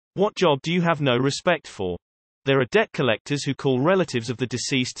What job do you have no respect for? There are debt collectors who call relatives of the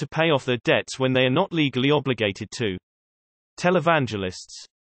deceased to pay off their debts when they are not legally obligated to. Televangelists.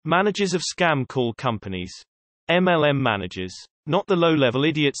 Managers of scam call companies. MLM managers. Not the low-level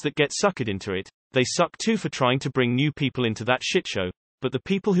idiots that get suckered into it, they suck too for trying to bring new people into that shitshow, but the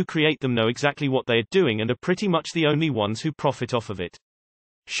people who create them know exactly what they are doing and are pretty much the only ones who profit off of it.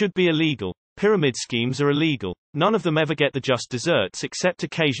 Should be illegal. Pyramid schemes are illegal. None of them ever get the just desserts except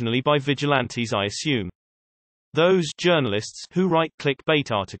occasionally by vigilantes, I assume. Those journalists who write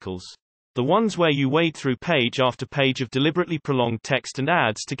clickbait articles. The ones where you wade through page after page of deliberately prolonged text and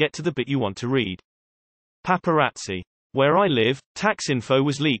ads to get to the bit you want to read. Paparazzi. Where I live, tax info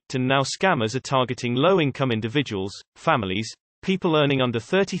was leaked and now scammers are targeting low-income individuals, families, people earning under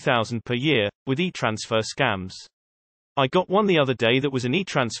 $30,000 per year, with e-transfer scams. I got one the other day that was an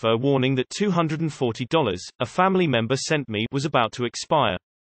e-transfer warning that $240 a family member sent me was about to expire.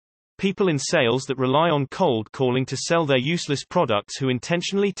 People in sales that rely on cold calling to sell their useless products who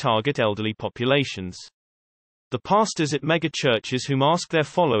intentionally target elderly populations. The pastors at mega churches who ask their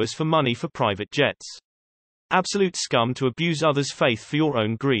followers for money for private jets. Absolute scum to abuse others' faith for your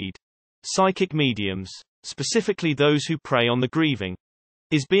own greed. Psychic mediums. Specifically those who prey on the grieving.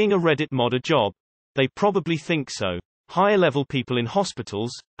 Is being a Reddit mod a job? They probably think so. Higher-level people in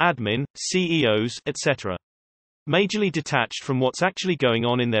hospitals, admin, CEOs, etc. Majorly detached from what's actually going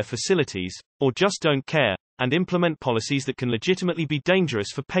on in their facilities, or just don't care, and implement policies that can legitimately be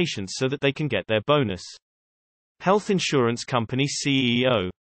dangerous for patients so that they can get their bonus. Health insurance company CEO.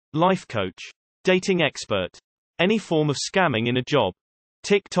 Life coach. Dating expert. Any form of scamming in a job.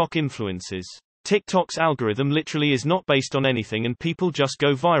 TikTok influencers. TikTok's algorithm literally is not based on anything and people just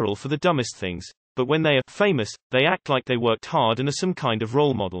go viral for the dumbest things, but when they are famous, they act like they worked hard and are some kind of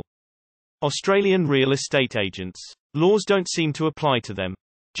role model. Australian real estate agents. Laws don't seem to apply to them.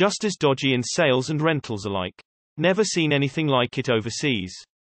 Just as dodgy in sales and rentals alike. Never seen anything like it overseas.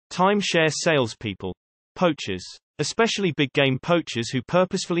 Timeshare salespeople. Poachers. Especially big game poachers who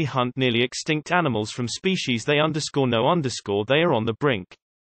purposefully hunt nearly extinct animals from species they they are on the brink.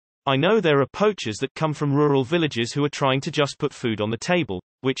 I know there are poachers that come from rural villages who are trying to just put food on the table,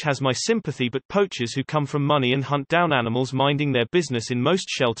 which has my sympathy, but poachers who come from money and hunt down animals minding their business in most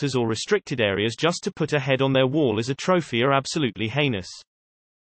shelters or restricted areas just to put a head on their wall as a trophy are absolutely heinous.